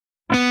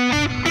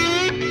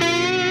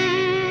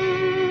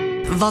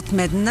Wat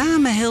met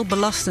name heel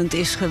belastend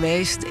is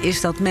geweest,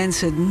 is dat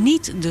mensen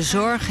niet de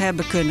zorg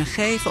hebben kunnen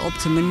geven op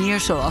de manier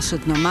zoals ze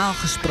het normaal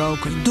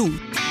gesproken doen.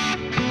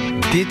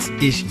 Dit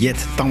is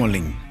Jet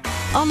Tammeling.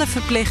 Alle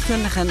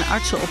verpleegkundigen en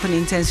artsen op een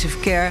intensive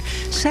care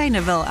zijn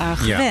er wel aan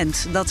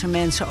gewend dat er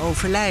mensen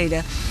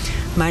overlijden.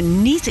 Maar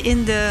niet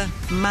in de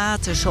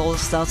mate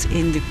zoals dat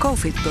in de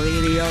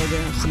COVID-periode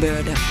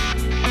gebeurde.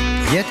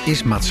 Jet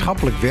is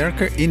maatschappelijk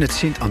werker in het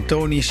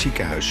Sint-Antonius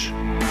ziekenhuis.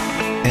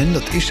 En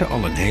dat is ze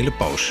al een hele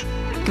poos.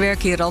 Ik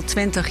werk hier al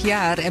 20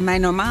 jaar en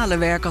mijn normale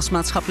werk als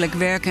maatschappelijk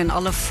werker en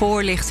alle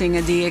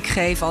voorlichtingen die ik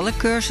geef, alle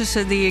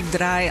cursussen die ik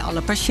draai,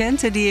 alle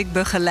patiënten die ik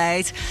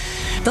begeleid,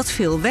 dat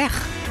viel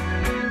weg.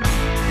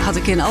 Had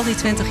ik in al die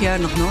 20 jaar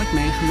nog nooit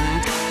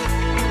meegemaakt.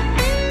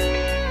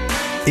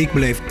 Ik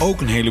beleef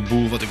ook een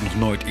heleboel wat ik nog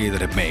nooit eerder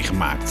heb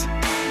meegemaakt.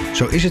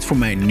 Zo is het voor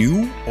mij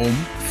nieuw om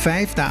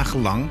 5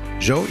 dagen lang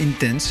zo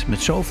intens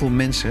met zoveel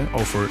mensen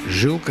over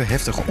zulke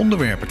heftige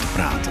onderwerpen te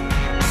praten.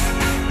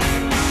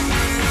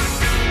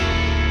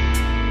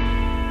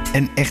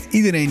 En echt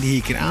iedereen die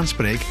ik hier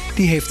aanspreek,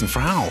 die heeft een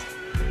verhaal.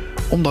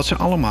 Omdat ze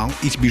allemaal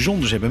iets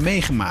bijzonders hebben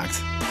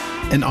meegemaakt.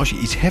 En als je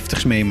iets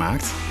heftigs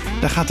meemaakt,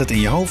 dan gaat het in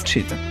je hoofd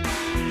zitten.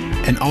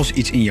 En als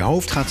iets in je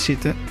hoofd gaat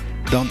zitten,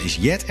 dan is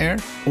Jet er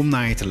om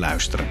naar je te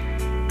luisteren.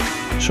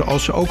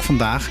 Zoals ze ook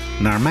vandaag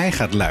naar mij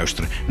gaat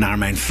luisteren. Naar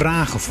mijn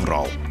vragen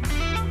vooral.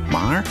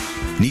 Maar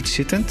niet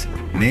zittend.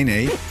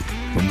 Nee.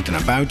 We moeten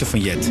naar buiten van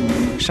Jet.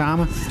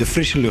 Samen de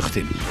frisse lucht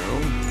in.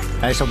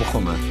 Hij is al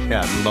begonnen.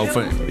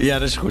 Ja,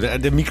 dat is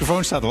goed. De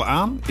microfoon staat al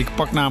aan. Ik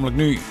pak namelijk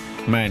nu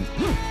mijn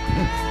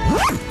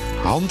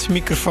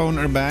handmicrofoon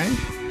erbij.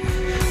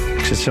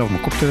 Ik zet zelf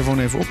mijn koptelefoon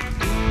even op.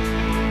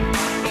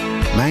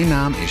 Mijn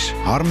naam is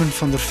Harmen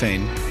van der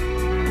Veen.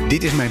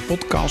 Dit is mijn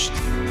podcast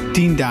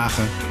 10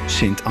 dagen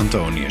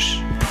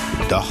Sint-Antonius.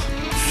 Dag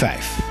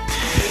 5.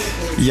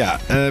 Ja,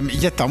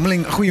 Jet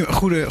Tammeling,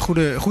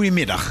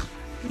 goedemiddag.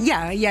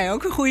 Ja, jij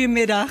ook een goede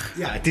middag.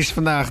 Ja, het is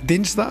vandaag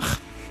dinsdag.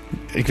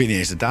 Ik weet niet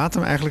eens de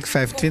datum eigenlijk, 25e.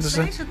 Volgens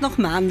mij is het nog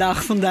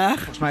maandag vandaag.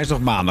 Volgens mij is het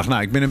nog maandag.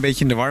 Nou, ik ben een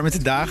beetje in de war met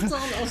de dagen. Het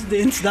voelt al als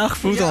dinsdag.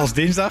 Voelt al als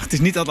dinsdag. Het is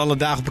niet dat alle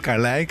dagen op elkaar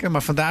lijken.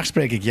 Maar vandaag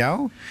spreek ik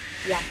jou.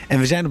 Ja. En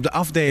we zijn op de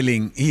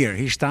afdeling,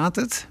 hier staat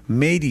het,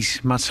 medisch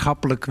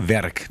maatschappelijk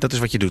werk. Dat is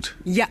wat je doet.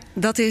 Ja,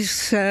 dat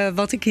is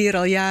wat ik hier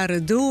al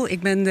jaren doe.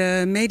 Ik ben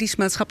de medisch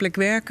maatschappelijk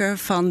werker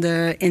van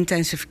de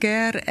intensive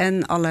care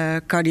en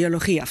alle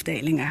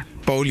cardiologieafdelingen.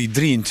 Poli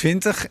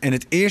 23. En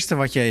het eerste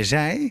wat jij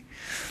zei,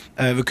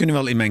 we kunnen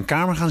wel in mijn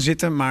kamer gaan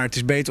zitten, maar het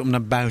is beter om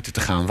naar buiten te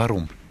gaan.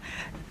 Waarom?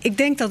 Ik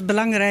denk dat het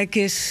belangrijk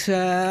is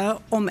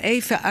om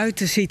even uit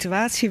de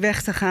situatie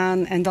weg te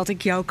gaan en dat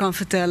ik jou kan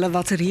vertellen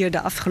wat er hier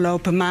de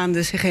afgelopen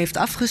maanden zich heeft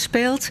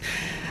afgespeeld.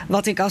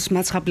 Wat ik als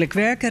maatschappelijk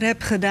werker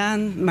heb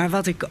gedaan, maar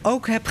wat ik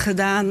ook heb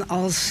gedaan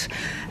als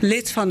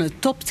lid van het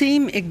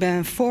topteam. Ik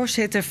ben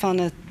voorzitter van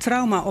het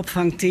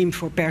traumaopvangteam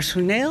voor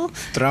personeel.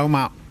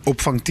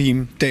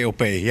 Traumaopvangteam,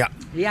 TOP, ja.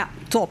 Ja,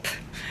 top.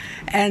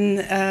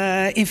 En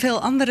in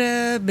veel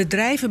andere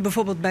bedrijven,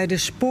 bijvoorbeeld bij de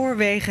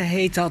spoorwegen,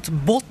 heet dat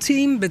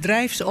BOT-team,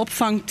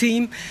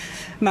 bedrijfsopvangteam.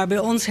 Maar bij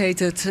ons heet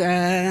het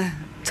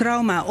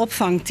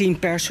traumaopvangteam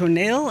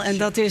personeel. En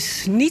dat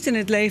is niet in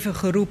het leven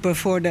geroepen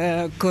voor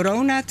de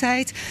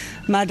coronatijd,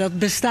 maar dat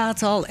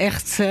bestaat al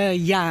echt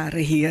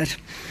jaren hier.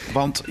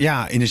 Want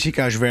ja, in een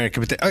ziekenhuis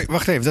werken betekent...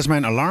 wacht even, dat is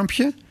mijn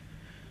alarmpje.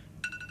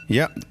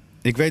 Ja,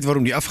 ik weet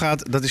waarom die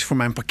afgaat. Dat is voor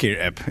mijn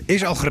parkeerapp.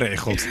 Is al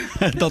geregeld.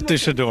 Dat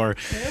tussendoor.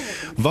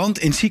 Want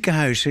in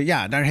ziekenhuizen,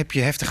 ja, daar heb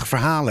je heftige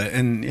verhalen.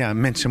 En ja,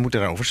 mensen moeten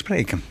daarover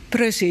spreken.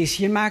 Precies.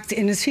 Je maakt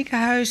in het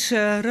ziekenhuis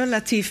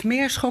relatief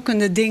meer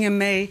schokkende dingen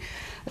mee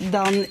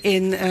dan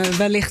in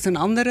wellicht een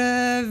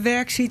andere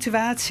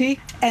werksituatie.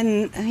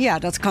 En ja,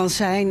 dat kan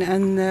zijn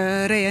een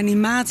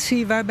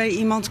reanimatie waarbij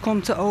iemand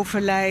komt te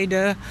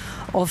overlijden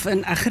of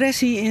een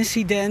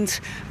agressie-incident.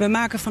 We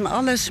maken van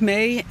alles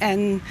mee.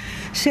 En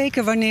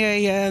zeker wanneer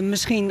je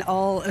misschien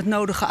al het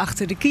nodige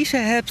achter de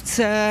kiezen hebt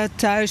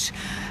thuis,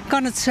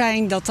 kan het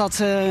zijn dat dat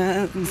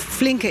een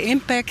flinke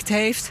impact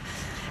heeft.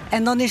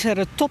 En dan is er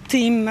het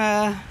topteam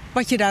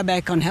wat je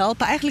daarbij kan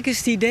helpen. Eigenlijk is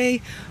het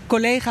idee,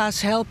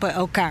 collega's helpen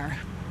elkaar.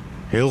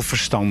 Heel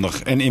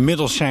verstandig. En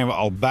inmiddels zijn we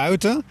al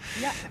buiten.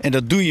 Ja. En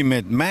dat doe je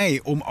met mij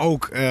om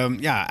ook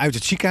uit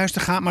het ziekenhuis te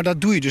gaan. Maar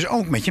dat doe je dus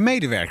ook met je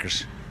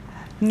medewerkers.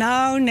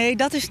 Nou, nee,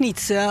 dat is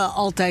niet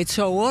altijd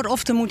zo, hoor.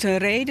 Of er moet een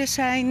reden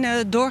zijn.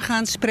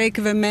 Doorgaans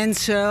spreken we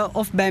mensen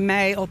of bij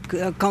mij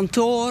op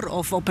kantoor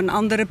of op een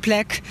andere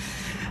plek.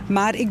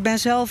 Maar ik ben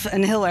zelf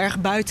een heel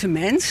erg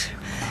buitenmens.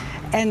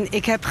 En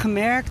ik heb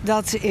gemerkt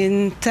dat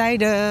in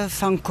tijden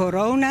van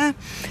corona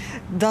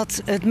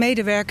dat het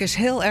medewerkers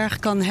heel erg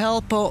kan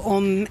helpen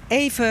om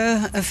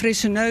even een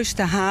frisse neus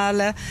te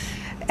halen.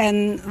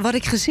 En wat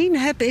ik gezien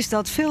heb is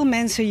dat veel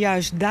mensen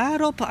juist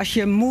daarop, als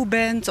je moe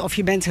bent of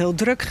je bent heel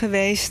druk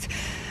geweest,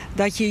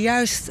 dat je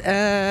juist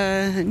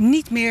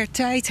niet meer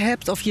tijd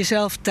hebt of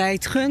jezelf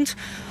tijd gunt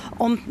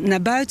om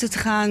naar buiten te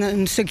gaan,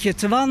 een stukje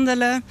te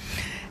wandelen.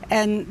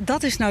 En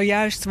dat is nou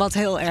juist wat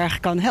heel erg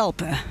kan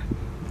helpen.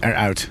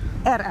 Eruit.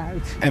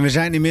 Eruit. En we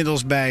zijn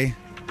inmiddels bij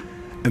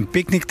een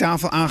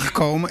picknicktafel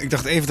aangekomen. Ik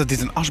dacht even dat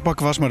dit een asbak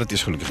was, maar dat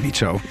is gelukkig niet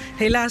zo.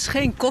 Helaas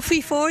geen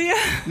koffie voor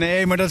je.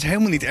 Nee, maar dat is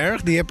helemaal niet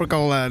erg.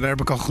 Daar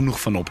heb ik al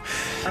genoeg van op.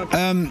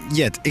 Okay.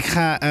 Jet,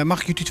 mag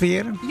ik jullie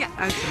tweeën? Ja,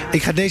 uiteraard.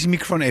 Ik ga deze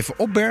microfoon even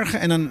opbergen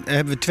en dan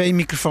hebben we 2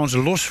 microfoons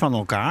los van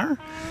elkaar.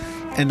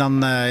 En dan,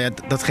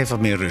 dat geeft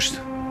wat meer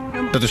rust.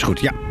 Dat is goed,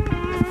 ja.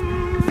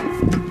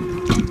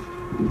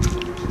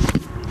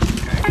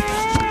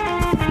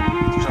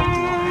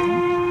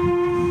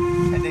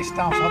 En deze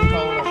tafel had ik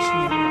al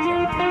gezien.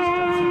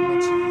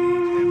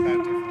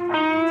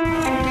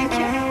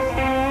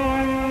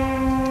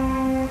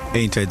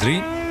 1, 2,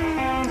 3.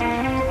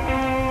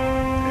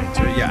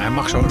 Ja, hij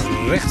mag zo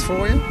recht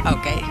voor je.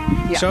 Oké.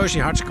 Ja. Zo is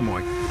hij hartstikke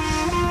mooi.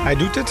 Hij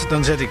doet het.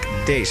 Dan zet ik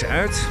deze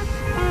uit.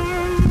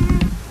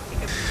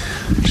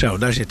 Zo,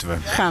 daar zitten we.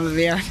 Gaan we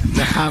weer.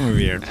 Daar gaan we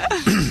weer.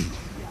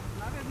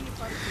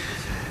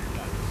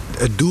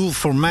 Het doel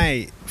voor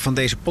mij van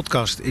deze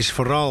podcast is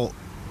vooral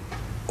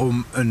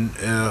om een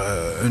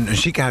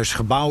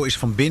ziekenhuisgebouw is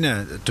van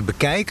binnen te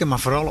bekijken, maar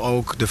vooral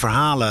ook de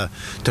verhalen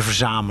te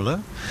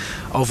verzamelen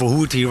over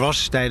hoe het hier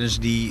was tijdens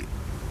die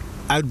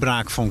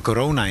uitbraak van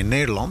corona in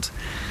Nederland.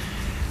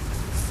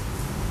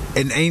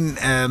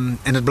 En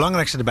het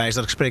belangrijkste daarbij is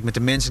dat ik spreek met de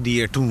mensen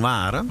die er toen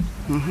waren.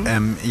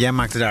 Mm-hmm. Jij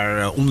maakte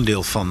daar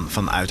onderdeel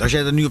van uit. Als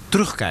jij er nu op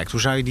terugkijkt, hoe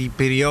zou je die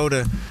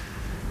periode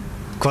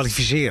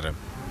kwalificeren?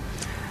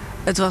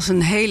 Het was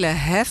een hele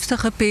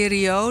heftige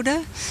periode.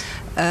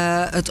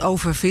 Het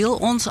overviel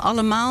ons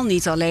allemaal.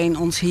 Niet alleen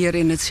ons hier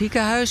in het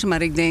ziekenhuis.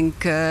 Maar ik denk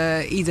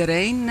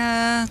iedereen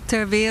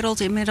ter wereld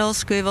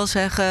inmiddels, kun je wel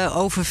zeggen,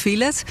 overviel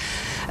het.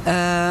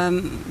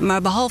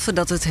 Maar behalve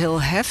dat het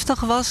heel heftig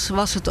was,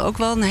 was het ook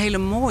wel een hele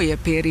mooie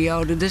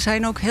periode. Er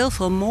zijn ook heel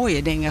veel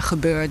mooie dingen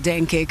gebeurd,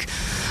 denk ik.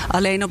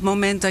 Alleen op het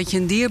moment dat je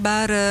een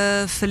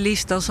dierbare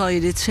verliest, dan zal je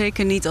dit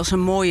zeker niet als een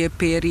mooie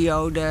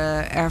periode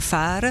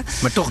ervaren.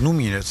 Maar toch noem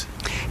je het.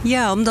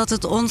 Ja, omdat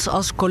het ons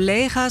als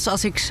collega's,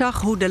 als ik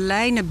zag hoe de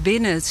lijnen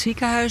binnen het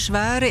ziekenhuis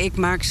waren. Ik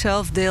maak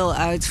zelf deel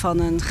uit van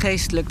een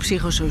geestelijk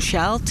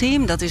psychosociaal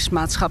team. Dat is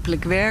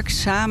maatschappelijk werk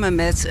samen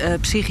met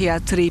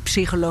psychiatrie,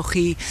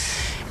 psychologie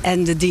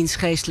en de dienst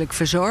geestelijk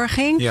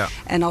verzorging. Ja.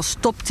 En als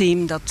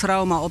topteam, dat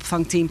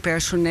trauma-opvangteam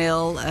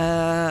personeel,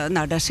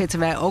 daar zitten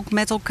wij ook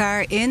met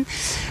elkaar in.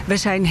 We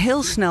zijn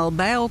heel snel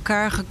bij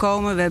elkaar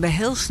gekomen. We hebben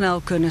heel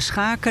snel kunnen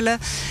schakelen.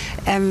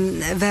 En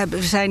we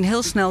zijn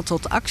heel snel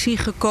tot actie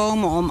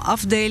gekomen om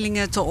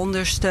afdelingen te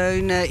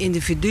ondersteunen,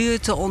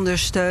 individuen te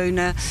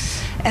ondersteunen.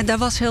 En daar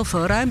was heel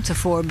veel ruimte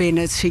voor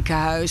binnen het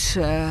ziekenhuis.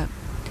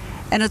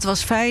 En het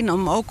was fijn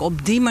om ook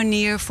op die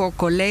manier voor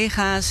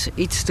collega's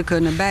iets te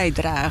kunnen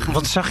bijdragen.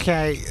 Wat zag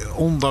jij,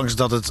 ondanks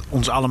dat het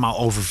ons allemaal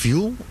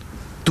overviel,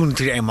 toen het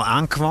hier eenmaal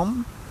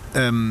aankwam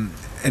en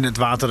het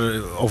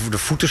water over de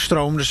voeten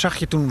stroomde, zag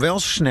je toen wel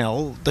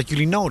snel dat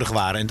jullie nodig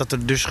waren en dat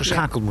er dus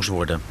geschakeld moest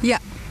worden?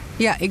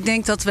 Ja, ik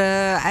denk dat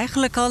we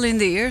eigenlijk al in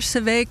de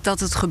eerste week dat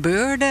het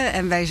gebeurde.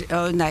 En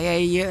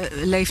je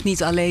leeft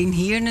niet alleen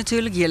hier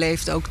natuurlijk. Je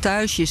leeft ook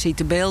thuis. Je ziet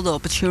de beelden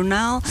op het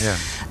journaal. Ja.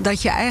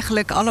 Dat je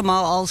eigenlijk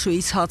allemaal al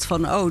zoiets had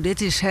van,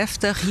 dit is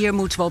heftig. Hier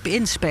moeten we op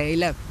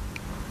inspelen.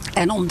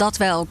 En omdat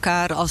wij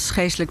elkaar als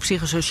geestelijk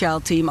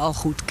psychosociaal team al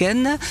goed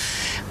kenden,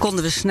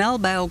 konden we snel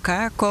bij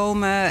elkaar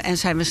komen en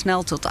zijn we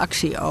snel tot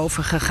actie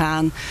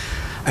overgegaan.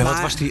 En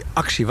wat was die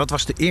actie? Wat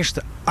was de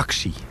eerste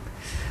actie?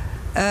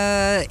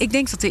 Ik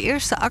denk dat de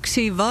eerste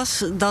actie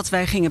was dat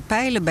wij gingen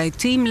peilen bij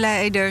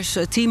teamleiders,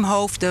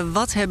 teamhoofden.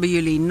 Wat hebben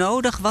jullie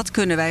nodig? Wat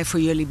kunnen wij voor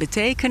jullie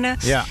betekenen?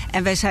 Ja.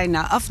 En wij zijn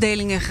naar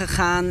afdelingen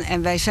gegaan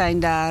en wij zijn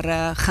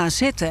daar gaan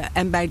zitten.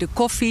 En bij de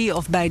koffie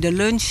of bij de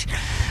lunch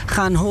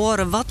gaan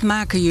horen, wat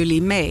maken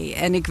jullie mee?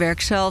 En ik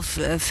werk zelf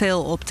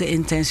veel op de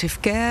intensive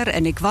care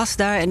en ik was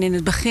daar. En in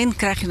het begin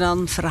krijg je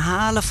dan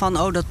verhalen van,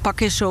 dat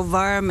pak is zo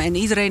warm. En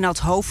iedereen had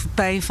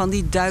hoofdpijn van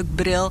die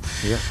duikbril.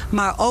 Ja.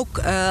 Maar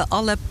ook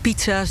alle pizza's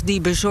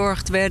die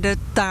bezorgd werden,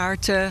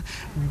 taarten,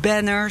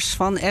 banners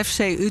van FC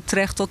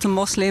Utrecht tot de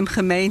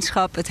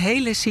moslimgemeenschap. Het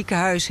hele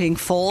ziekenhuis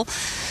hing vol.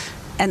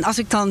 En als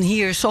ik dan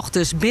hier 's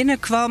ochtends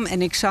binnenkwam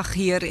en ik zag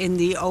hier in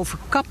die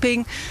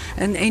overkapping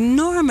een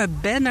enorme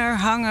banner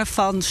hangen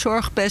van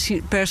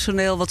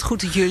zorgpersoneel, wat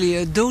goed dat jullie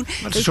het doen. Maar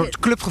het is een soort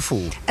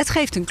clubgevoel. Het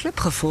geeft een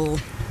clubgevoel.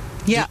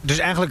 Ja. Dus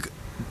eigenlijk,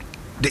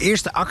 de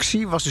eerste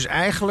actie was dus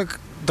eigenlijk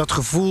dat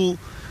gevoel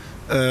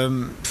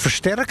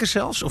versterken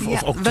zelfs?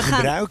 Of ook te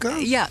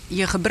gebruiken? Ja,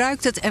 je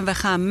gebruikt het en we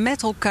gaan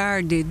met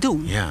elkaar dit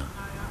doen. Ja.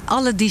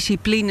 Alle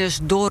disciplines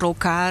door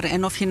elkaar.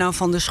 En of je nou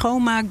van de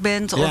schoonmaak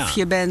bent, of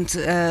je bent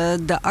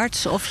de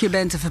arts, of je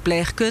bent de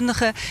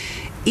verpleegkundige.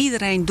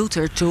 Iedereen doet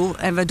ertoe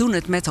en we doen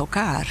het met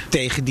elkaar.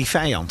 Tegen die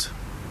vijand.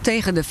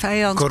 Tegen de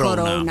vijand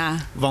corona.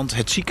 Want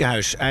het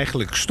ziekenhuis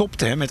eigenlijk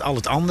stopte met al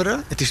het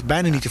andere. Het is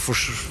bijna niet te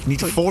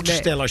voor te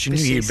stellen als je nu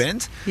hier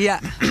bent. Ja.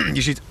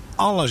 Je ziet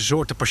alle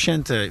soorten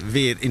patiënten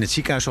weer in het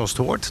ziekenhuis zoals het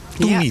hoort.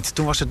 Toen niet.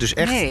 Toen was het dus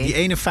echt die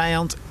ene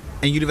vijand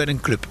en jullie werden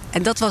een club.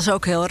 En dat was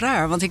ook heel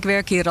raar, want ik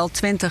werk hier al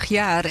 20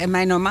 jaar. En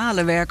mijn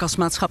normale werk als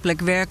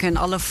maatschappelijk werk en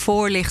alle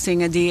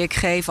voorlichtingen die ik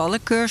geef, alle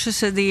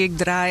cursussen die ik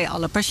draai,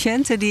 alle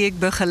patiënten die ik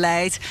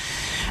begeleid,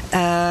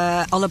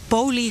 alle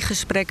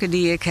polygesprekken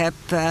die ik heb,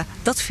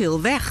 dat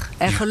viel weg.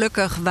 En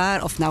gelukkig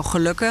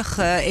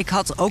ik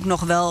had ook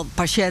nog wel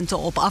patiënten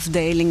op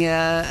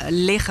afdelingen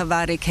liggen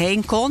waar ik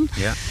heen kon.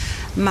 Ja.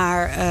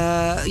 Maar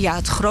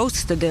het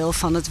grootste deel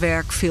van het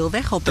werk viel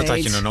weg opeens. Dat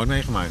had je nog nooit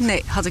meegemaakt?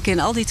 Nee, had ik in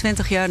al die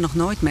 20 jaar nog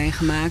nooit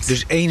meegemaakt.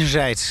 Dus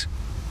enerzijds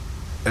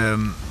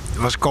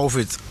was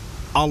COVID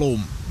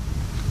alom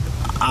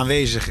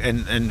aanwezig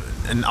en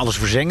alles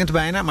verzengend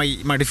bijna.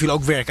 Maar er viel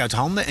ook werk uit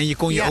handen en je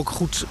kon je ook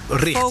goed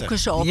richten.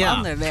 Focussen op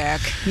ander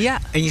werk. Ja.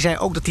 En je zei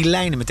ook dat die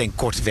lijnen meteen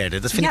kort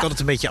werden. Dat vind ik altijd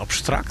een beetje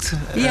abstract.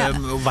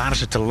 Waren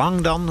ze te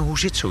lang dan? Hoe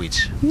zit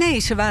zoiets? Nee,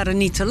 ze waren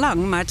niet te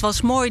lang. Maar het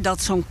was mooi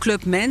dat zo'n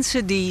club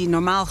mensen die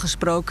normaal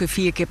gesproken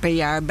 4 keer per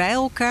jaar bij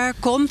elkaar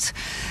komt,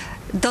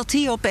 dat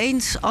die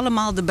opeens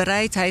allemaal de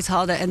bereidheid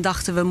hadden en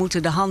dachten we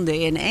moeten de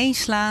handen ineen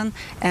slaan.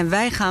 En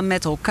wij gaan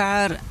met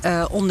elkaar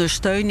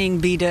ondersteuning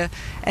bieden.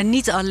 En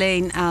niet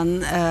alleen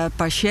aan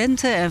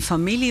patiënten en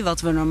familie,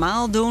 wat we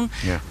normaal doen.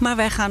 Ja. Maar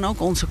wij gaan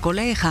ook onze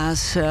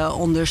collega's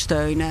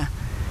ondersteunen.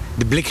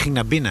 De blik ging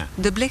naar binnen?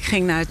 De blik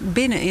ging naar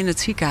binnen in het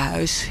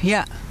ziekenhuis,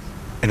 ja.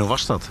 En hoe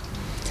was dat?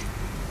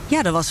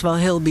 Ja, dat was wel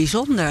heel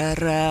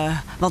bijzonder.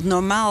 Want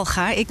normaal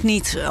ga ik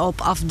niet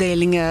op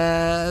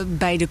afdelingen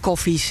bij de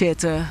koffie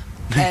zitten.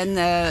 En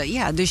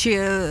dus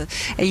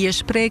je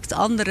spreekt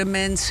andere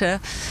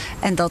mensen.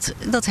 En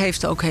dat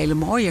heeft ook hele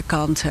mooie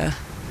kanten.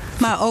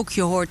 Maar ook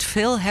je hoort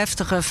veel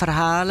heftige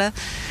verhalen.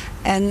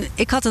 En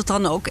ik had het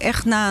dan ook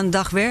echt na een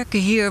dag werken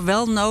hier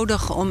wel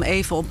nodig om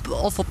even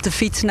op de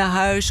fiets naar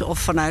huis of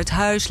vanuit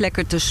huis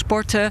lekker te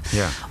sporten.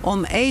 Ja.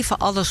 Om even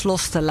alles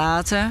los te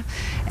laten.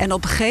 En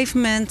op een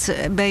gegeven moment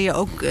ben je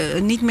ook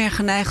niet meer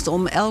geneigd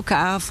om elke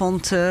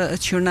avond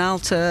het journaal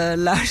te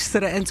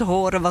luisteren en te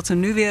horen wat er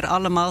nu weer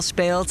allemaal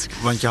speelt.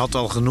 Want je had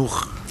al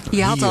genoeg.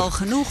 Je had al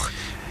genoeg.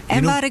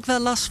 En waar ik wel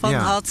last van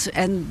had,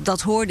 en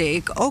dat hoorde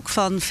ik ook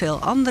van veel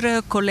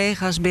andere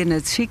collega's binnen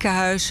het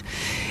ziekenhuis,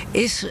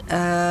 is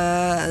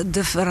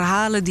de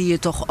verhalen die je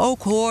toch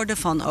ook hoorde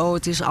van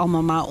het is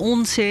allemaal maar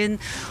onzin.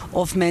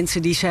 Of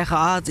mensen die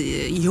zeggen,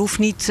 je hoeft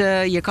niet,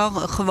 je kan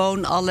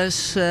gewoon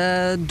alles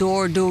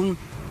doordoen.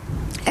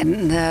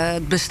 En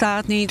het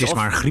bestaat niet. Het is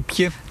maar een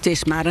griepje. Het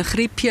is maar een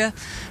griepje.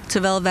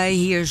 Terwijl wij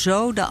hier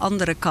zo de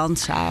andere kant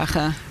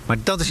zagen. Maar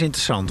dat is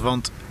interessant,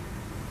 want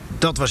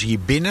dat was hier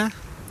binnen.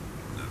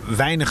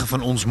 Weinigen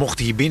van ons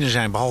mochten hier binnen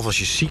zijn, behalve als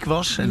je ziek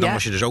was. En dan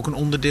was je dus ook een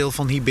onderdeel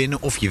van hier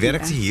binnen. Of je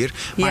werkte hier.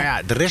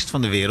 Maar de rest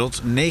van de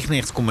wereld,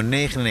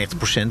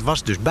 99,99%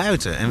 was dus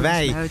buiten. En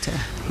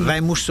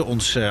wij moesten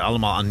ons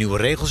allemaal aan nieuwe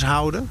regels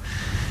houden.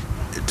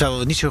 Terwijl we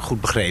het niet zo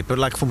goed begrepen.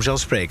 Laat ik voor mezelf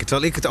spreken.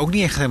 Terwijl ik het ook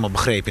niet echt helemaal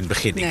begreep in het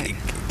begin. Nee.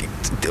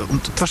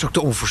 Het was ook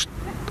te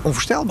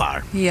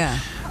onvoorstelbaar. Ja.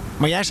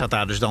 Maar jij zat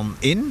daar dus dan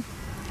in.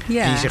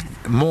 Ja. En je zegt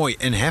mooi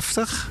en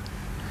heftig.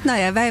 Nou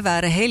ja, wij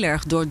waren heel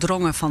erg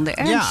doordrongen van de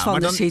ernst van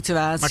de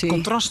situatie. Maar het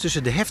contrast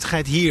tussen de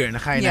heftigheid hier en dan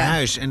ga je naar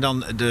huis en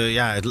dan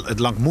het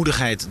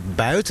langmoedigheid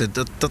buiten,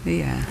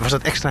 was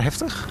dat extra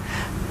heftig?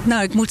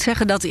 Nou, ik moet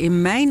zeggen dat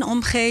in mijn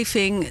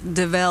omgeving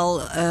er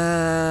wel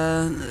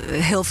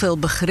heel veel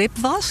begrip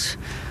was.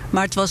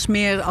 Maar het was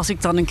meer als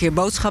ik dan een keer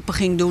boodschappen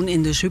ging doen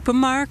in de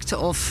supermarkt.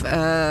 Of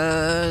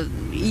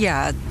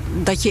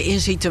dat je in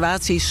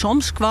situaties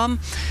soms kwam.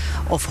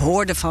 Of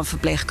hoorde van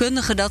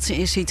verpleegkundigen dat ze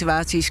in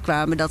situaties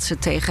kwamen dat ze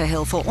tegen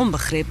heel veel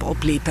onbegrip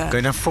opliepen. Kun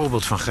je daar een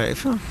voorbeeld van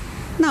geven?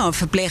 Nou, een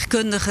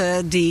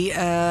verpleegkundige die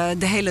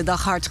de hele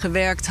dag hard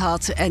gewerkt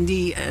had en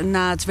die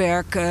na het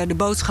werk de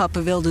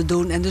boodschappen wilde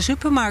doen. En de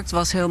supermarkt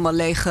was helemaal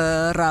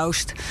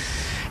leeggeroust.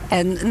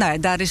 En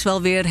daar is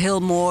wel weer heel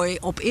mooi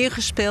op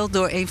ingespeeld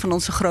door een van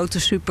onze grote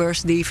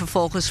supers die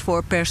vervolgens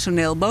voor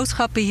personeel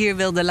boodschappen hier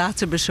wilde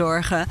laten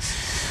bezorgen.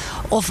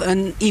 Of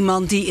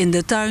iemand die in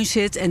de tuin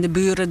zit en de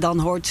buren dan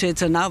hoort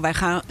zitten. Nou, wij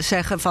gaan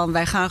zeggen van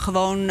wij gaan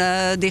gewoon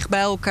dicht bij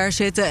elkaar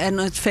zitten. En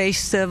het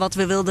feest wat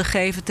we wilden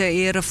geven ter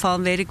ere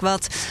van weet ik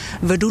wat.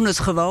 We doen het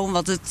gewoon,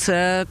 want het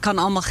kan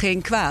allemaal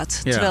geen kwaad.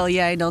 Ja. Terwijl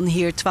jij dan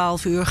hier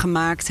 12 uur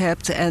gemaakt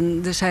hebt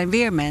en er zijn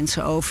weer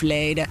mensen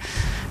overleden.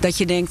 Dat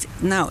je denkt,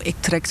 nou, ik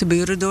trek de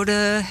buren door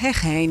de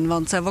heg heen.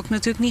 Want daar word ik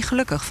natuurlijk niet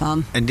gelukkig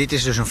van. En dit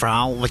is dus een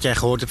verhaal wat jij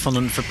gehoord hebt van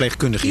een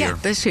verpleegkundige hier? Ja,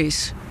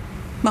 precies.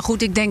 Maar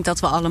goed, ik denk dat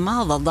we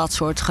allemaal wel dat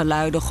soort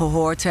geluiden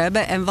gehoord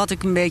hebben. En wat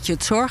ik een beetje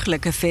het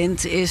zorgelijke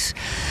vind, is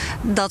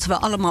dat we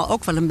allemaal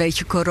ook wel een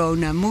beetje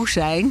coronamoe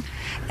zijn.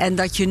 En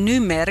dat je nu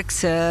merkt,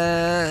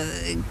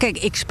 kijk,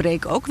 ik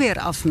spreek ook weer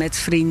af met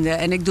vrienden.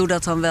 En ik doe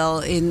dat dan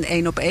wel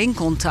in 1-op-1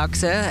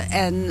 contacten.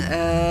 En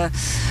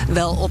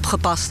wel op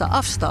gepaste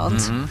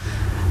afstand. Mm-hmm.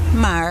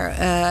 Maar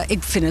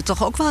ik vind het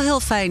toch ook wel heel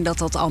fijn dat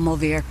dat allemaal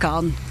weer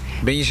kan.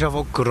 Ben je zelf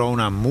ook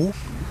coronamoe?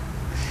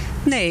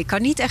 Nee, ik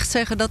kan niet echt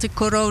zeggen dat ik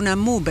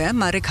coronamoe ben.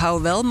 Maar ik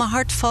hou wel mijn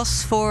hart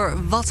vast voor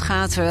wat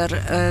gaat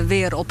er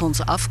weer op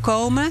ons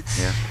afkomen.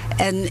 Ja.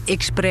 En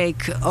ik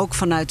spreek ook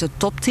vanuit het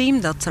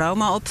topteam, dat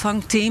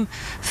traumaopvangteam,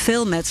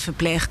 veel met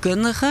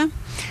verpleegkundigen.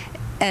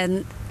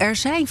 En er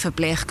zijn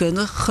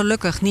verpleegkundigen,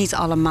 gelukkig niet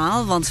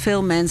allemaal, want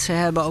veel mensen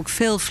hebben ook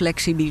veel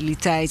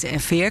flexibiliteit en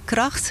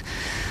veerkracht.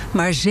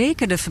 Maar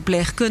zeker de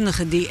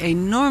verpleegkundigen die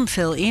enorm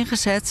veel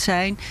ingezet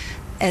zijn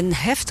en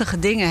heftige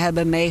dingen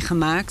hebben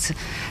meegemaakt,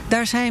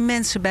 daar zijn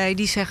mensen bij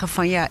die zeggen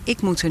van ja,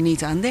 ik moet er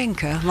niet aan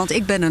denken. Want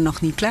ik ben er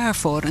nog niet klaar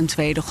voor, een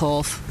tweede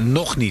golf.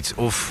 Nog niet,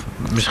 of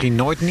misschien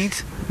nooit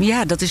niet?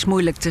 Ja, dat is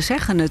moeilijk te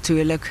zeggen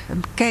natuurlijk.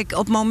 Kijk,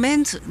 op het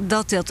moment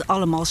dat dat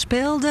allemaal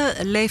speelde,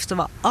 leefden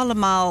we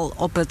allemaal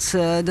op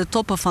de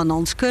toppen van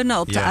ons kunnen.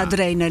 Op de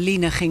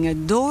adrenaline ging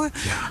het door.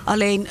 Ja.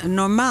 Alleen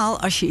normaal,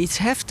 als je iets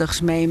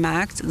heftigs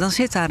meemaakt, dan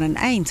zit daar een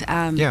eind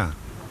aan. Ja.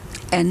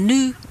 En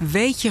nu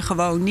weet je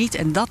gewoon niet,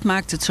 en dat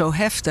maakt het zo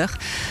heftig,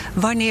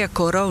 wanneer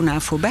corona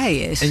voorbij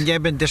is. En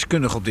jij bent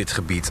deskundig op dit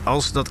gebied.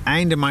 Als dat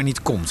einde maar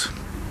niet komt,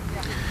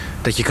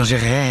 dat je kan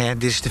zeggen,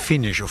 dit is de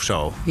finish of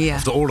zo. Ja.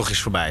 Of de oorlog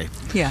is voorbij.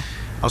 Ja.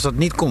 Als dat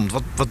niet komt,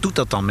 wat doet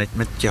dat dan met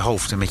je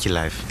hoofd en met je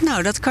lijf?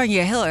 Nou, dat kan je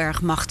heel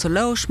erg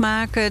machteloos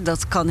maken.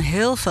 Dat kan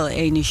heel veel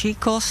energie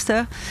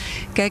kosten.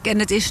 Kijk, en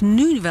het is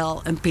nu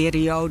wel een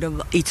periode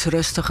iets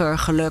rustiger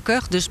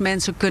gelukkig. Dus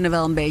mensen kunnen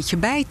wel een beetje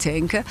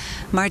bijtanken.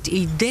 Maar het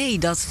idee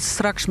dat het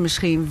straks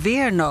misschien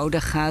weer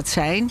nodig gaat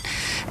zijn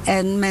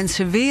en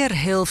mensen weer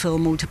heel veel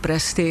moeten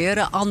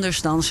presteren,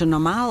 anders dan ze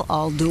normaal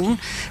al doen,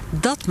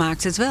 dat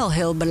maakt het wel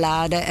heel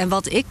beladen. En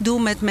wat ik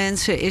doe met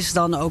mensen is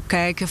dan ook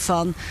kijken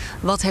van,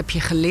 wat heb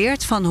je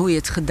geleerd van hoe je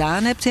het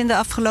gedaan hebt in de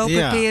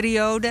afgelopen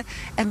periode?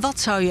 En wat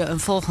zou je een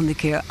volgende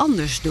keer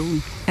anders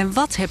doen? En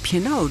wat heb je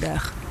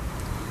nodig?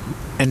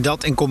 En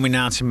dat in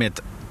combinatie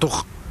met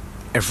toch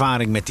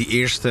ervaring met die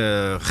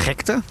eerste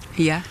gekte?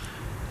 Ja.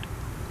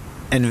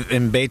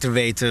 En beter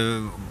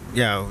weten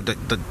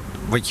dat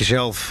wat je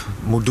zelf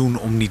moet doen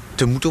om niet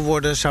te moeten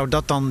worden, zou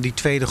dat dan die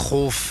tweede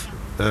golf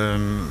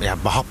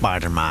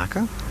behapbaarder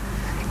maken?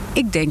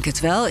 Ik denk het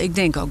wel. Ik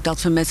denk ook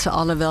dat we met z'n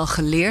allen wel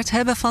geleerd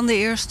hebben van de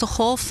eerste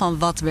golf. Van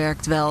wat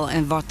werkt wel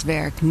en wat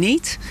werkt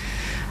niet.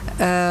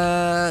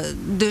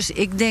 Dus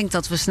ik denk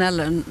dat we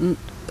sneller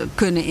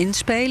kunnen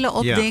inspelen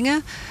op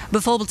dingen.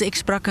 Bijvoorbeeld, ik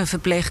sprak een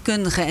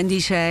verpleegkundige en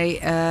die zei,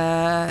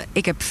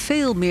 ik heb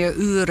veel meer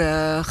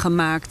uren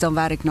gemaakt dan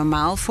waar ik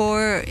normaal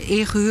voor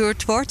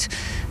ingehuurd word.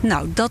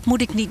 Nou, dat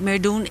moet ik niet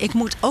meer doen. Ik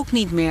moet ook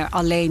niet meer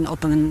alleen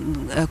op een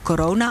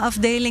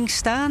corona-afdeling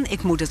staan.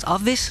 Ik moet het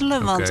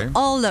afwisselen, want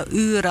alle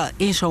uren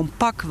in zo'n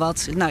pak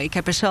ik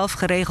heb er zelf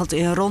geregeld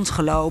in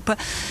rondgelopen.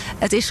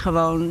 Het is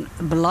gewoon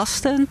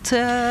belastend.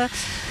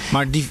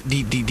 Maar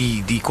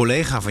die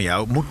collega van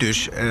jou moet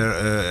dus,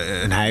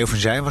 een hij of een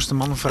zij, was de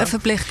man of vrouw? Een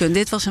verpleegkundige.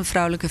 Dit was een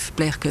vrouwelijke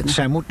verpleegkundige.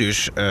 Zij moet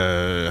dus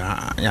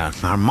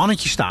haar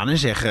mannetje staan en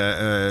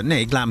zeggen, nee,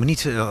 ik laat me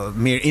niet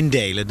meer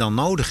indelen dan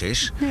nodig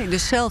is. Nee,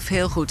 dus zelf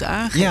heel goed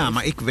aangeven. Ja,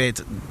 maar ik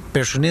weet,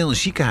 personeel in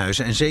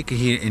ziekenhuizen, en zeker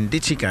hier in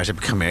dit ziekenhuis heb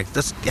ik gemerkt,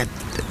 dat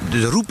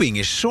de roeping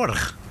is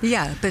zorg.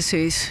 Ja,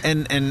 precies.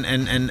 En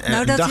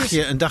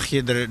een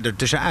dagje er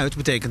tussenuit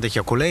betekent dat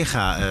jouw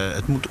collega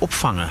het moet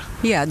opvangen.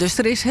 Ja, dus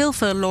er is heel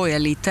veel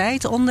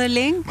loyaliteit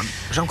onderling. Maar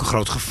dat is ook een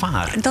groot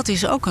gevaar. Dat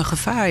is ook een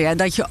gevaar, ja.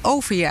 Dat je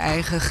over je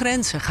eigen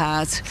grenzen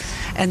gaat.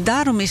 En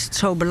daarom is het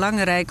zo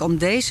belangrijk om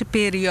deze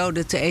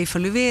periode te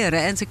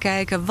evalueren en te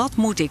kijken, wat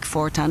moet ik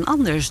voortaan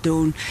anders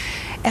doen?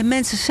 En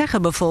mensen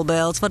zeggen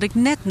bijvoorbeeld, wat ik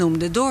net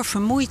noemde, door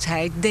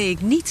vermoeidheid deed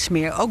ik niets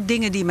meer. Ook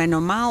dingen die mij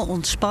normaal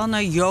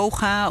ontspannen,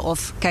 yoga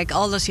of kijk,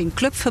 alles in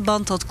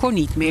clubverband, dat kon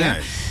niet meer.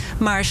 Nee.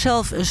 Maar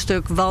zelf een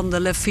stuk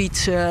wandelen,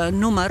 fietsen,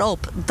 noem maar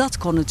op. Dat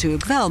kon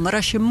natuurlijk wel. Maar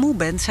als je moe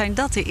bent, zijn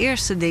dat de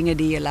eerste dingen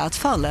die je laat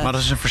vallen. Maar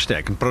dat is een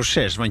versterkend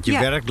proces. Want je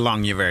werkt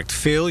lang, je werkt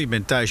veel. Je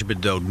bent thuis, je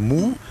bent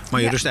doodmoe.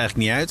 Maar je rust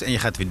eigenlijk niet uit. En je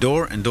gaat weer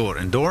door en door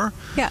en door.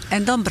 Ja,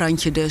 en dan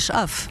brand je dus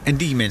af. En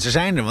die mensen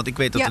zijn er. Want ik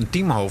weet dat een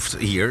teamhoofd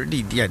hier,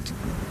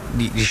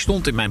 die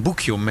stond in mijn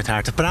boekje om met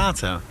haar te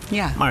praten.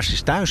 Ja. Maar ze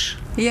is thuis.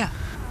 Ja.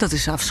 Dat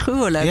is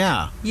afschuwelijk.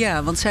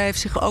 Ja, want zij heeft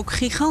zich ook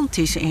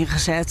gigantisch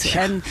ingezet.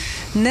 Ja. En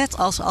net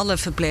als alle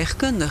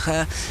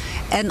verpleegkundigen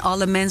en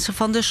alle mensen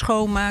van de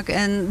schoonmaak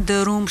en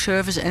de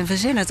roomservice en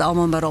verzin het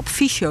allemaal maar op.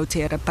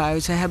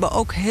 Fysiotherapeuten hebben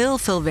ook heel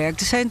veel werk.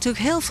 Er zijn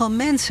natuurlijk heel veel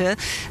mensen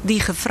die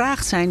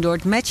gevraagd zijn door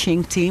het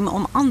matchingteam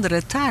om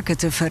andere taken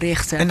te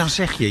verrichten. En dan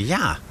zeg je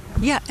ja.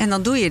 Ja, en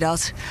dan doe je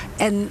dat.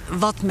 En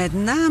wat met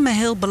name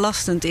heel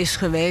belastend is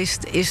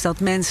geweest, is dat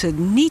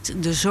mensen niet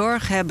de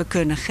zorg hebben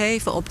kunnen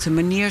geven op de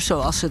manier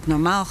zoals ze het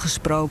normaal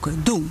gesproken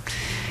doen.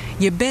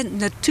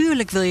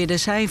 Natuurlijk wil je er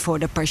zijn voor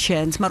de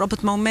patiënt, maar op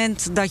het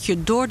moment dat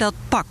je door dat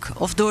pak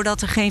of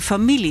doordat er geen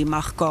familie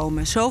mag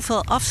komen,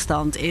 zoveel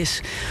afstand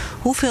is.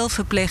 Hoeveel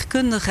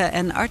verpleegkundigen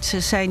en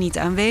artsen zijn niet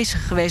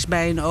aanwezig geweest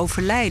bij een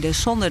overlijden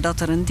zonder dat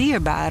er een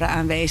dierbare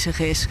aanwezig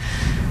is?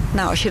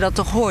 Nou, als je dat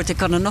toch hoort, ik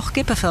kan er nog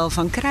kippenvel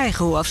van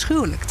krijgen hoe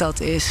afschuwelijk dat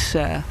is.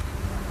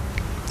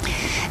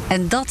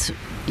 En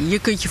je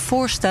kunt je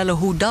voorstellen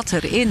hoe dat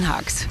erin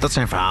hakt. Dat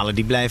zijn verhalen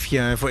die blijf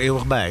je voor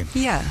eeuwig bij.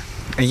 Ja.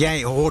 En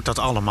jij hoort dat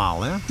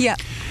allemaal, hè? Ja.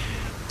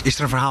 Is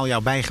er een verhaal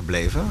jou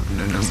bijgebleven?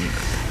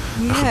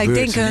 Ja, ik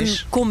denk een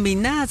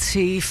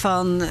combinatie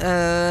van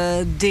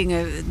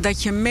dingen.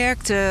 Dat je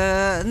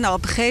merkte,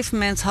 op een gegeven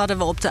moment hadden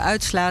we op de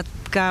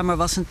slaapkamer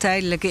was een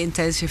tijdelijke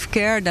intensive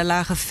care. Daar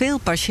lagen veel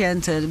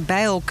patiënten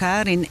bij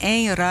elkaar in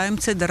 1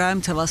 ruimte. De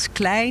ruimte was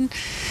klein.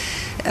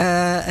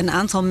 Een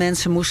aantal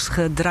mensen moest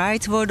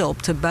gedraaid worden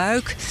op de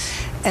buik.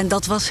 En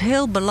dat was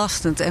heel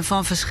belastend. En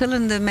van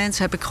verschillende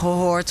mensen heb ik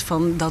gehoord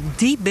dat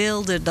die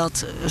beelden,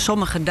 dat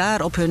sommigen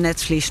daar op hun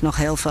netvlies nog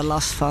heel veel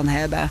last van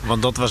hebben.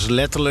 Want dat was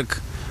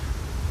letterlijk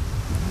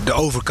de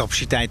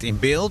overcapaciteit in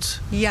beeld.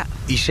 Ja.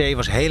 IC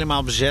was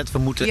helemaal bezet. We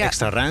moeten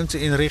extra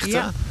ruimte inrichten.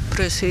 Ja,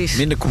 precies.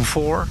 Minder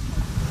comfort.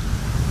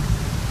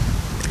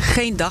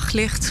 Geen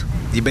daglicht.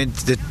 Je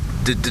bent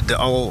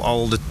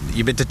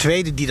je bent de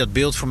tweede die dat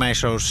beeld voor mij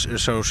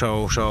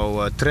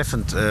zo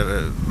treffend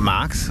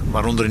maakt.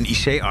 Waaronder een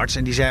IC-arts.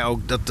 En die zei ook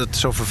dat het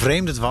zo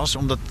vervreemdend was.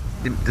 Omdat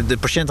de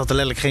patiënt had er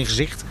letterlijk geen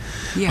gezicht.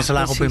 Ja, want ze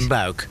lagen op hun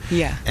buik.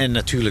 Ja. En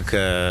natuurlijk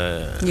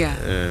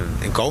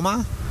in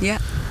coma. Ja.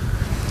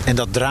 En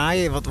dat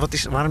draaien,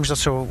 waarom is dat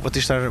zo? Wat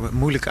is daar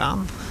moeilijk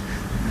aan?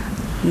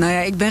 Nou ja,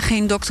 ik ben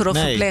geen dokter of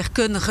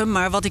verpleegkundige.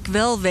 Maar wat ik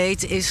wel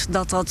weet is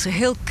dat dat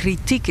heel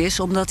kritiek is.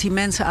 Omdat die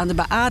mensen aan de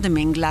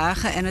beademing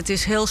lagen. En het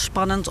is heel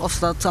spannend of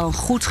dat dan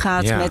goed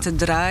gaat met het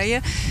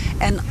draaien.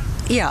 En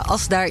ja,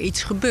 als daar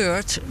iets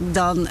gebeurt,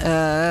 dan...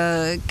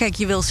 kijk,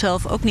 je wil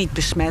zelf ook niet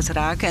besmet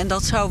raken. En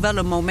dat zou wel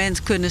een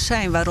moment kunnen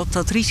zijn waarop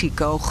dat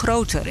risico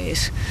groter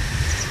is.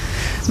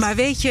 Maar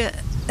weet je...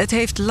 Het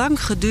heeft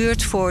lang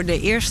geduurd voor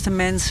de eerste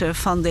mensen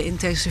van de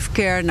intensive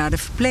care naar de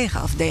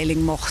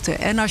verpleegafdeling mochten.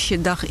 En als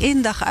je dag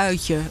in dag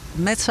uit je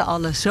met z'n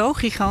allen zo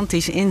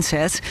gigantisch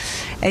inzet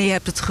en je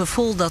hebt het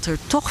gevoel dat er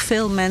toch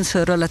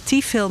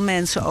relatief veel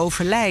mensen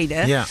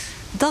overlijden... Ja.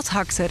 Dat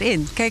hakt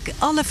erin. Kijk,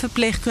 alle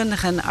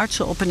verpleegkundigen en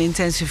artsen op een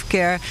intensive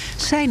care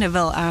zijn er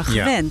wel aan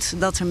gewend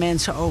dat er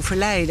mensen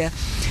overlijden.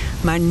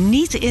 Maar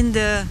niet in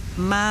de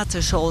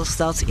mate zoals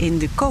dat in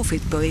de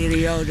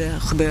COVID-periode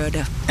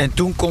gebeurde. En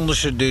toen konden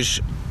ze dus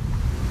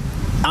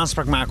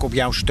aanspraak maken op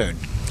jouw steun?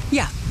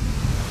 Ja.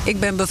 Ik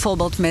ben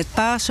bijvoorbeeld met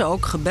Pasen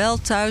ook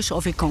gebeld thuis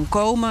of ik kon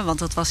komen. Want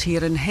dat was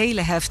hier een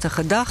hele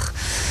heftige dag.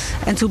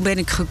 En toen ben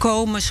ik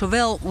gekomen,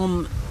 zowel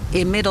om...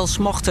 Inmiddels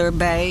mocht er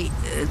bij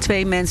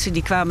 2 mensen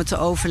die kwamen te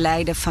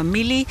overlijden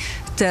familie.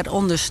 Ter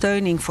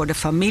ondersteuning voor de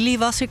familie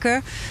was ik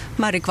er.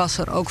 Maar ik was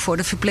er ook voor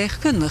de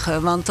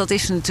verpleegkundigen. Want dat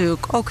is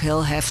natuurlijk ook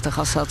heel heftig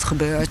als dat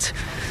gebeurt.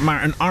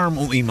 Maar een arm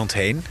om iemand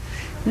heen?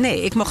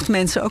 Nee, ik mocht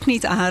mensen ook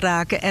niet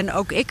aanraken. En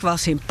ook ik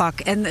was in pak.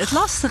 En het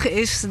lastige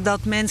is dat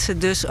mensen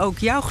dus ook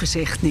jouw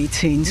gezicht niet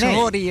zien. Ze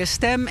horen je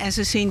stem en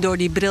ze zien door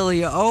die bril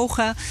je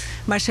ogen.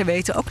 Maar ze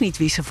weten ook niet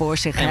wie ze voor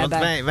zich hebben.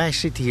 Want wij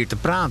zitten hier te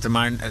praten,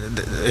 maar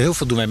heel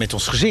veel doen wij met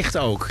ons gezicht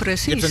ook.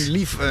 Precies. Je hebt een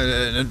lief,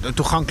 een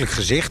toegankelijk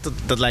gezicht.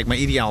 Dat lijkt me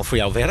ideaal voor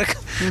jouw werk.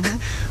 Mm-hmm.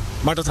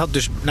 Maar dat had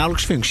dus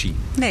nauwelijks functie.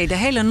 Nee, de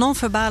hele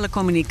non-verbale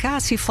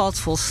communicatie valt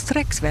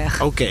volstrekt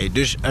weg. Oké,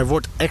 dus er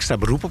wordt extra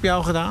beroep op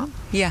jou gedaan?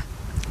 Ja.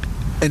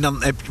 En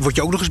dan word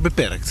je ook nog eens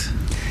beperkt?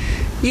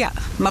 Ja,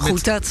 maar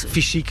goed, dat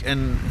fysiek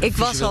en ik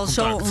was al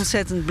zo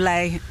ontzettend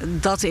blij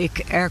dat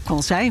ik er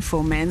kon zijn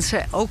voor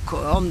mensen.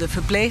 Ook om de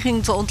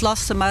verpleging te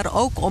ontlasten, maar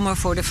ook om er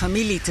voor de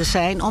familie te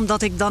zijn.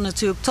 Omdat ik dan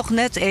natuurlijk toch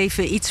net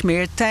even iets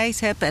meer tijd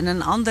heb en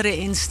een andere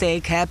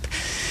insteek heb.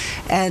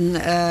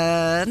 En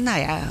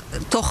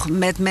toch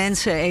met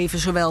mensen even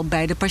zowel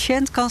bij de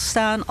patiënt kan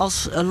staan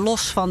als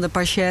los van de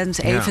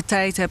patiënt. Even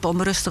tijd heb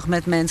om rustig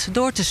met mensen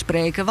door te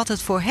spreken. Wat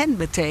het voor hen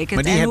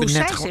betekent en hoe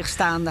zij zich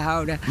staande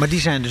houden. Maar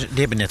die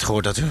hebben net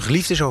gehoord dat hun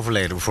geliefde is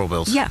overleden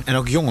bijvoorbeeld. Ja. En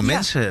ook jonge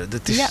mensen.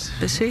 Dat is,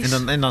 precies.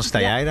 En dan sta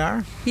jij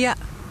daar? Ja.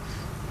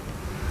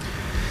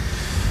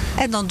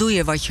 En dan doe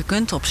je wat je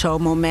kunt op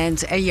zo'n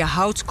moment. En je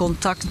houdt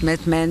contact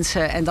met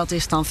mensen. En dat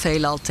is dan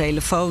veelal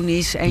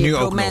telefonisch. En nu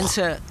ook nog?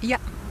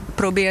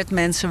 Probeert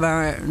mensen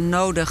waar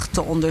nodig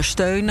te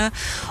ondersteunen.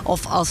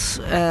 Of als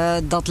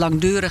dat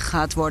langdurig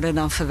gaat worden,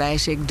 dan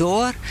verwijs ik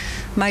door.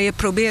 Maar je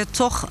probeert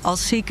toch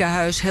als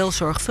ziekenhuis heel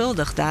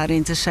zorgvuldig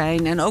daarin te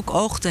zijn. En ook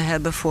oog te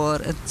hebben voor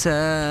het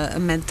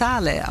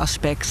mentale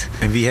aspect.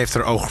 En wie heeft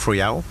er oog voor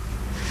jou?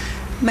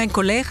 Mijn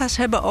collega's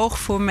hebben oog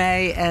voor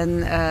mij.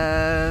 En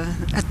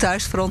het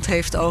thuisfront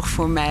heeft oog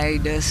voor mij.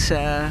 Dus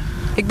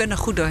ik ben er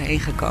goed doorheen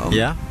gekomen.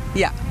 Ja?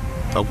 Ja.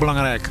 Ook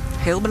belangrijk?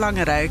 Heel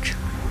belangrijk.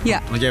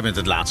 Ja. Want jij bent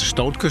het laatste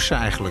stootkussen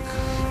eigenlijk.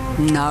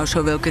 Nou,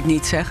 zo wil ik het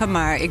niet zeggen,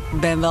 maar ik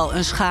ben wel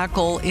een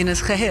schakel in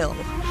het geheel.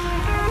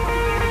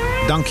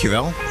 Dank je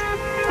wel.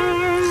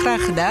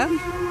 Graag gedaan.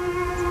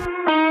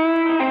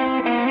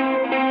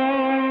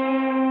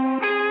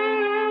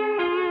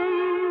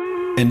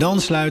 En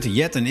dan sluiten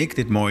Jet en ik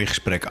dit mooie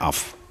gesprek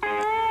af.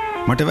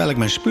 Maar terwijl ik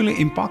mijn spullen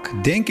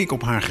inpak, denk ik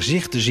op haar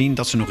gezicht te zien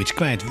dat ze nog iets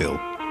kwijt wil.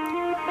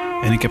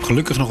 En ik heb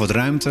gelukkig nog wat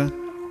ruimte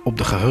op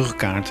de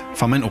geheugenkaart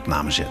van mijn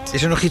opnamezet.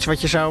 Is er nog iets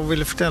wat je zou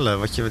willen vertellen?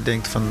 Wat je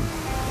denkt van,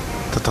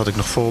 dat had ik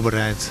nog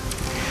voorbereid?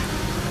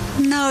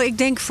 Nou, ik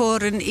denk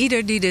voor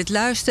ieder die dit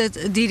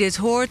luistert, die dit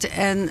hoort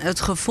en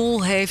het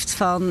gevoel heeft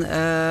van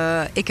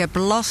ik heb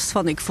last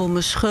van, ik voel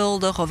me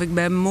schuldig of ik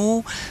ben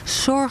moe.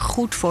 Zorg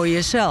goed voor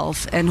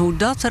jezelf. En hoe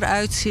dat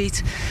eruit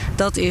ziet,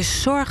 dat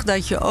is zorg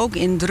dat je ook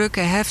in drukke,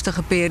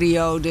 heftige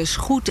periodes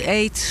goed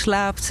eet,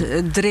 slaapt,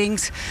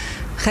 drinkt.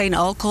 Geen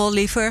alcohol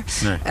liever.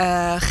 Nee.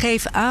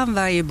 Geef aan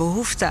waar je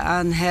behoefte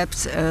aan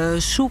hebt.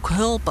 Zoek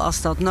hulp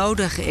als dat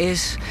nodig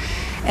is.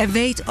 En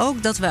weet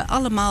ook dat we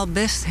allemaal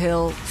best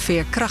heel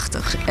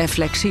veerkrachtig en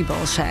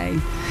flexibel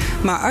zijn.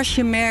 Maar als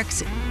je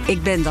merkt,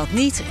 ik ben dat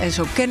niet en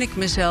zo ken ik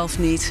mezelf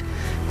niet,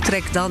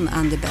 trek dan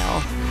aan de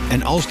bel.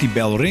 En als die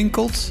bel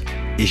rinkelt,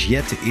 is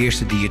Jet de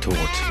eerste die het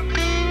hoort.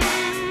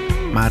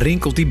 Maar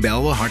rinkelt die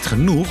bel wel hard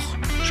genoeg,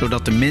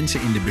 zodat de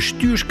mensen in de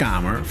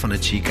bestuurskamer van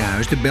het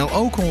ziekenhuis de bel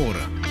ook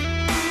horen?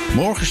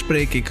 Morgen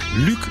spreek ik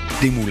Luc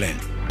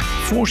Desmoulins,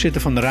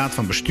 voorzitter van de Raad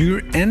van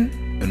Bestuur en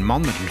een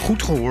man met een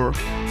goed gehoor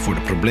voor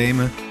de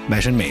problemen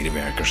bij zijn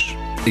medewerkers.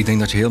 Ik denk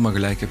dat je helemaal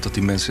gelijk hebt dat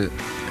die mensen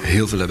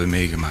heel veel hebben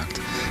meegemaakt.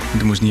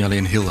 Er moest niet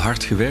alleen heel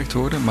hard gewerkt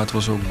worden, maar het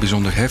was ook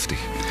bijzonder heftig.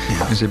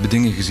 Ja. En ze hebben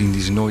dingen gezien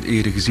die ze nooit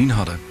eerder gezien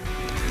hadden.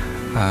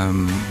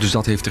 Dus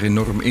dat heeft er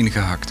enorm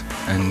ingehakt.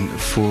 En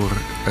voor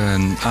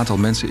een aantal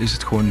mensen is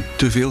het gewoon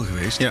te veel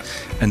geweest. Ja.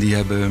 En die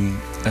hebben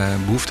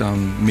behoefte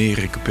aan meer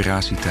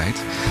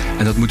recuperatietijd.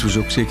 En dat moeten we ze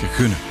ook zeker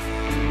gunnen.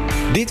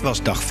 Dit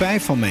was dag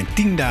 5 van mijn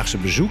 10-daagse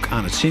bezoek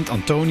aan het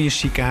Sint-Antonius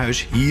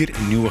ziekenhuis hier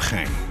in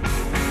Nieuwegein.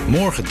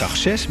 Morgen dag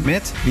 6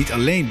 met niet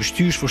alleen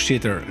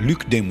bestuursvoorzitter Luc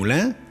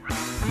Desmoulins,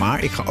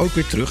 maar ik ga ook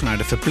weer terug naar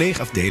de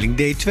verpleegafdeling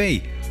D2,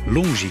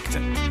 longziekte.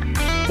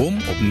 Om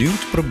opnieuw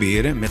te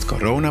proberen met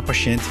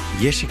coronapatiënt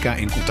Jessica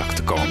in contact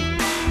te komen.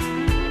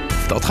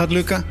 Of dat gaat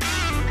lukken,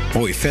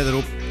 hoor je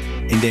verderop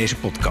in deze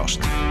podcast.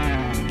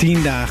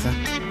 10 dagen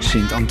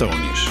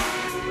Sint-Antonius.